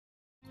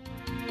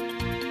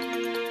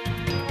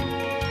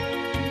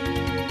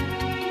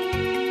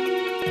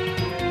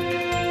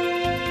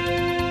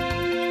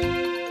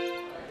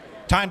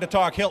Time to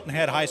talk Hilton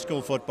Head High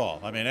School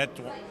football. I mean,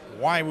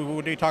 why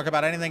would we talk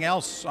about anything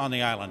else on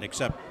the island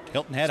except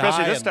Hilton Head High?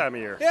 Especially this time of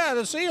year. Yeah,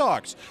 the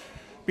Seahawks.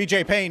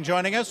 B.J. Payne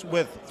joining us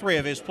with 3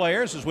 of his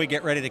players as we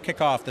get ready to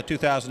kick off the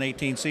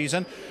 2018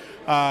 season.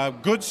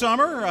 Good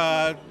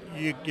summer.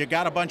 You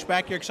got a bunch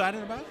back you're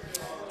excited about?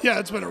 Yeah,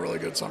 it's been a really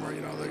good summer.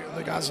 You know,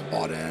 the guys have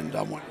bought in,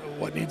 done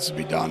what needs to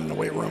be done in the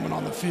weight room and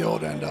on the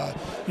field, and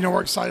you know,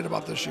 we're excited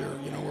about this year.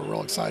 You know, we're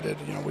real excited.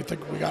 You know, we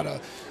think we got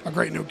a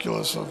great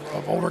nucleus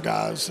of older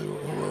guys who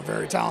are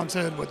very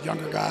talented, with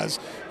younger guys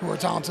who are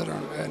talented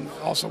and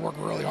also work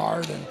really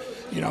hard, and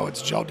you know,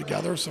 it's gelled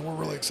together. So we're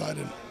really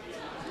excited.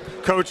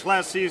 Coach,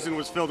 last season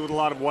was filled with a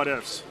lot of what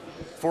ifs.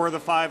 4 of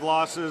the 5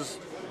 losses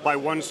by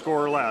 1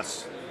 score or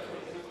less.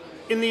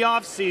 In the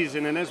off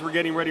season, and as we're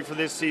getting ready for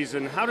this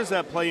season, how does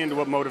that play into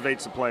what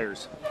motivates the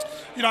players?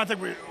 You know, I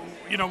think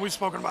we've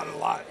spoken about it a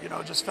lot. You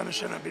know, just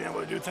finishing and being able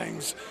to do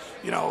things.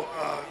 You know,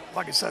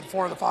 like I said,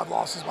 4 of the 5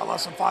 losses by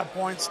less than 5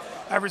 points.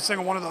 Every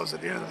single one of those,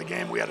 at the end of the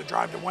game, we had a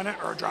drive to win it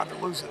or a drive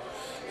to lose it.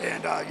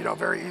 And you know,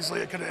 very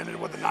easily it could have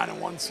ended with a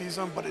 9-1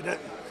 season, but it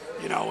didn't.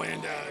 You know,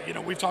 and you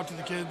know, we've talked to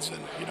the kids and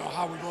you know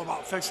how we go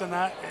about fixing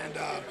that, and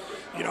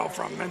you know,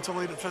 from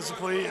mentally to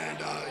physically, and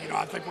you know,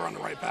 I think we're on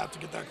the right path to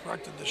get that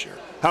corrected this year.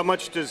 How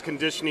much does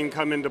conditioning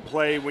come into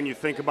play when you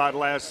think about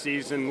last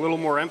season? A little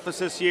more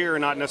emphasis here, or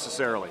not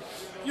necessarily?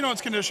 You know,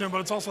 it's conditioning,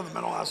 but it's also the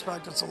mental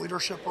aspect. It's a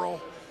leadership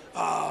role.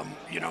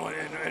 You know,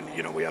 and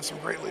you know, we have some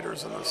great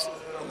leaders on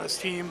this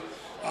team,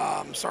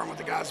 starting with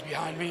the guys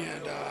behind me,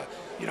 and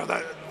you know,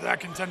 that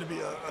can tend to be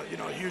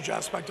a huge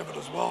aspect of it,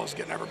 as well as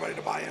getting everybody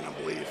to buy in and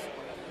believe.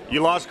 You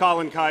lost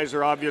Colin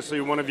Kaiser,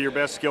 obviously one of your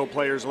best skilled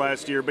players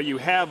last year, but you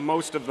have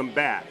most of them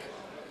back.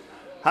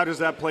 How does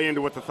that play into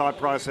what the thought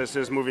process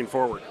is moving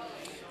forward?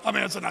 I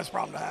mean, it's a nice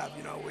problem to have.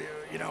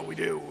 We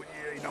do.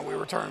 You know, we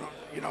return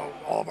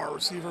all of our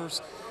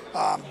receivers.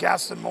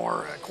 Gaston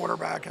Moore at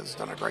quarterback has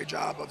done a great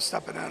job of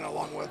stepping in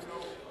along with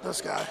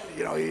this guy.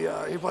 You know,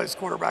 he plays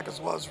quarterback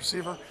as well as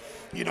receiver.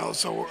 You know,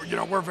 so you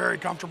know, we're very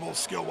comfortable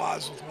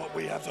skill-wise with what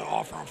we have to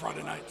offer on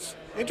Friday nights.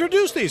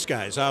 Introduce these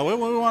guys. We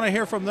want to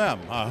hear from them.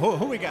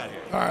 Who we got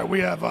here? All right, we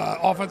have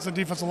offensive and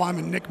defensive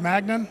lineman Nick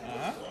Magnan.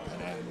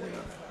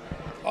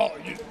 No,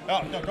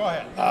 go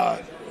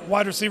ahead.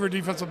 Wide receiver,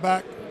 defensive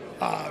back,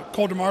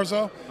 Cole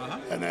DeMarzo.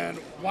 And then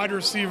wide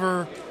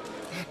receiver,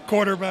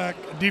 quarterback,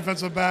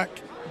 defensive back,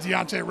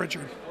 Deontay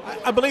Richard.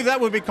 I believe that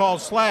would be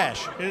called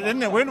slash,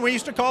 isn't it? When we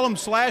used to call them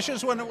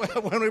slashes when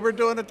we were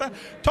doing it.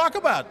 Talk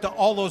about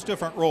all those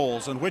different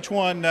roles and which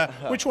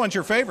one's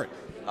your favorite.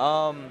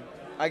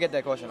 I get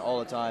that question all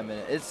the time,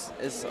 and it's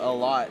a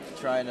lot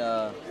trying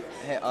to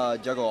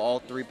juggle all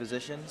 3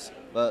 positions.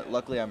 But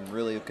luckily, I'm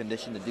really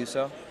conditioned to do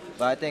so.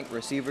 But I think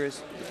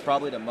receivers is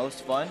probably the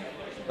most fun,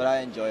 but I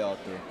enjoy all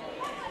 3.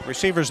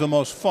 Receivers the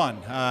most fun.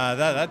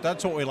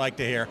 That's what we like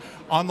to hear.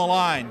 On the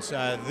lines,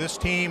 this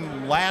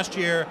team last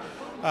year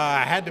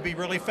had to be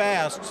really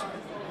fast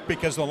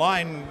because the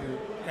line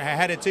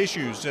had its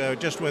issues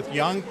just with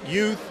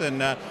youth and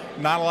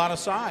not a lot of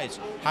size.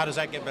 How does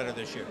that get better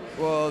this year?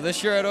 Well,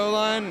 this year at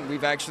O-line,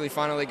 we've actually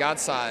finally got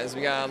size.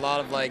 We got a lot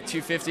of like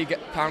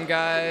 250-pound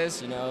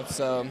guys, you know,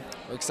 so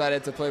we're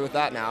excited to play with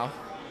that now.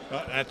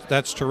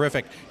 That's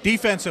terrific.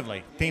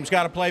 Defensively, team's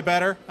got to play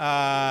better.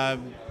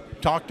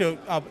 Talk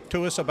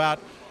to us about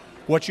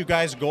what you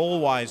guys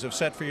goal-wise have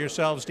set for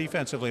yourselves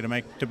defensively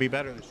to be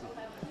better this year.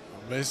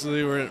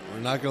 Basically, we're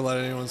not going to let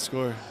anyone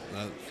score.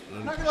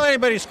 Not going to let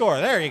anybody score.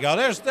 There you go.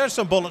 There's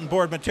some bulletin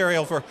board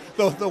material for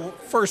the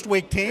first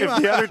week team.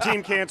 If the other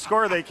team can't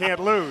score, they can't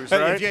lose,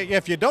 right?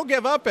 If you don't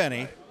give up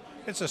any,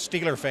 it's a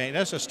Steeler fan.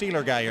 That's a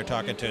Steeler guy you're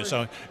talking to.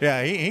 So,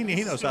 yeah,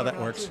 he knows how that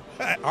works.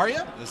 Are you?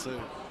 Yes, sir.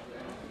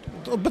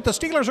 But the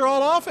Steelers are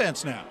all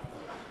offense now,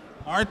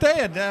 aren't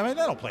they? And, I mean,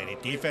 they don't play any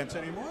defense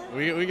anymore.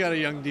 We got a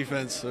young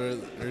defense, or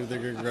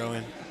they're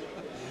growing.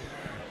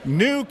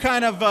 New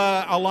kind of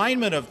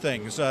alignment of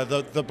things.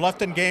 The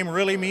Bluffton game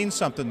really means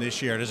something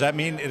this year. Does it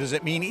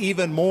mean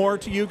even more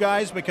to you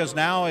guys because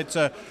now it's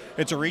a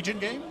region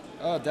game?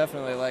 Oh,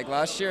 definitely. Like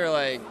last year,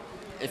 like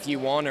if you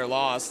won or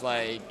lost,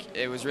 like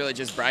it was really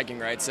just bragging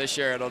rights. This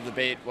year, it'll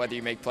debate whether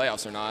you make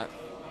playoffs or not.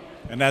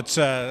 And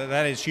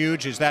that is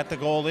huge. Is that the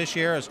goal this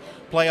year? Is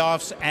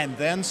playoffs and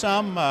then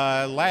some?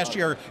 Last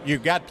year you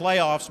got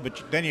playoffs,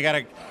 but then you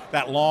got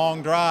that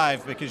long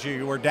drive because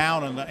you were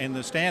down in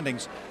the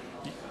standings.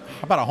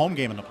 How about a home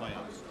game in the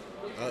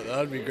playoffs? That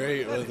would be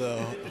great with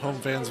home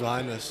fans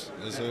behind us.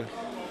 Yes, sir.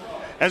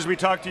 As we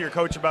talked to your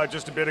coach about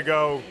just a bit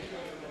ago,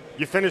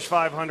 you finished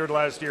 500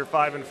 last year,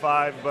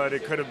 5-5, but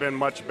it could have been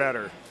much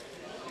better.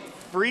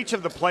 For each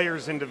of the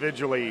players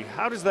individually,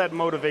 how does that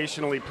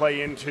motivationally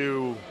play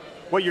into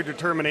what your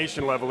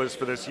determination level is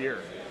for this year?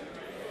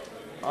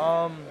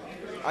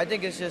 I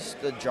think it's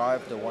just the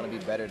drive to want to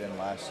be better than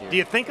last year. Do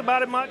you think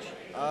about it much?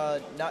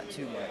 Not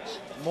too much.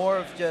 More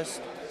of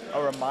just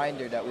a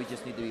reminder that we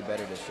just need to be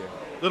better this year.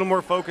 A little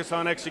more focus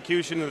on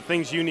execution and the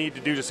things you need to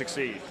do to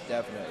succeed.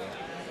 Definitely.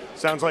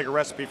 Sounds like a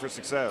recipe for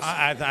success.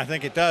 I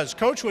think it does.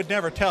 Coach would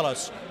never tell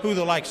us who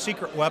the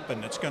secret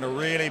weapon that's going to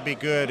really be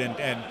good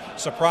and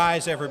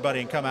surprise everybody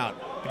and come out.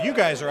 but you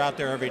guys are out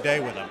there every day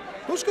with them.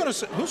 Who's going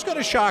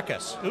to shock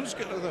us? Who's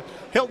the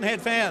Hilton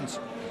Head fans,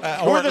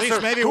 or at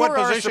least maybe what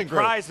position group?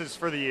 Surprises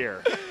for the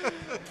year.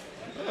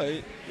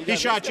 He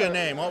shot you a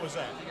name. What was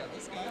that?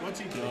 What's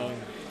he doing?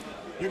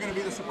 You're going to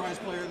be the surprise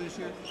player this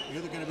year?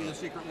 You're going to be the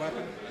secret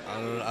weapon?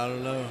 I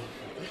don't know.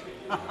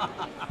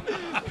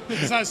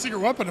 It's not a secret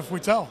weapon if we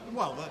tell.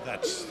 Well,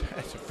 that's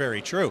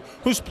very true.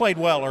 Who's played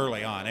well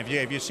early on? Have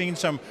you seen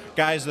some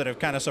guys that have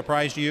kind of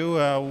surprised you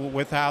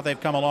with how they've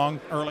come along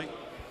early?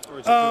 Or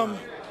is it too early?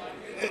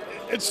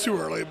 It's too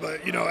early,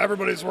 but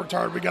everybody's worked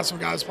hard. We got some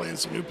guys playing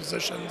some new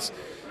positions,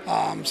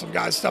 some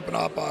guys stepping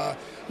up. I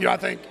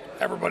think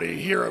everybody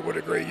here would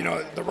agree.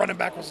 The running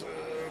back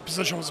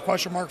position was a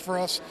question mark for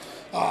us,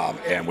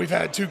 and we've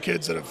had two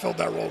kids that have filled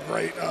that role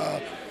great.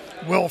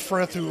 Will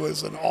Frith, who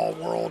is an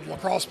all-world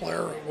lacrosse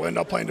player, who ended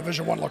up playing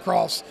Division I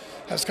lacrosse,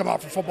 has come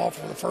out for football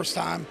for the first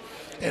time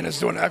and is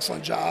doing an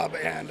excellent job.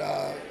 And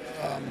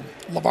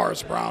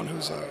Lavaris Brown,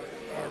 who's a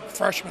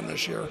freshman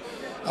this year,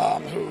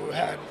 who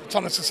had a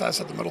ton of success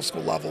at the middle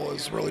school level,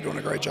 is really doing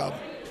a great job.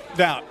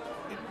 Now,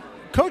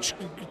 Coach,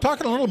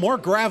 talking a little more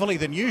gravelly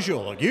than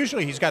usual.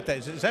 Usually he's got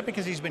that. Is that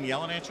because he's been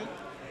yelling at you?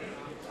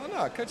 Oh,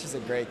 no, Coach is a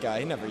great guy.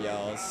 He never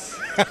yells.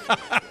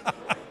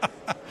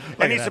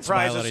 Any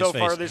surprises so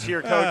far this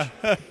year, Coach?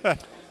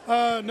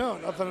 No,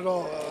 nothing at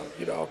all.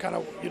 Kind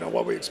of,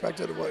 what we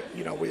expected,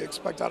 what we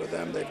expect out of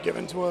them, they've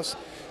given to us.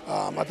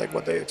 I think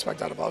what they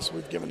expect out of us,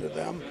 we've given to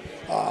them.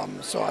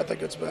 So I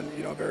think it's been,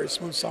 a very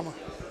smooth summer.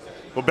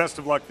 Well, best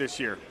of luck this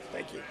year.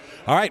 Thank you.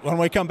 All right, when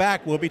we come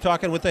back, we'll be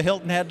talking with the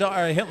Hilton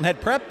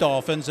Head Prep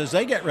Dolphins as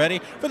they get ready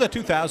for the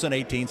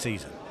 2018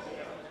 season.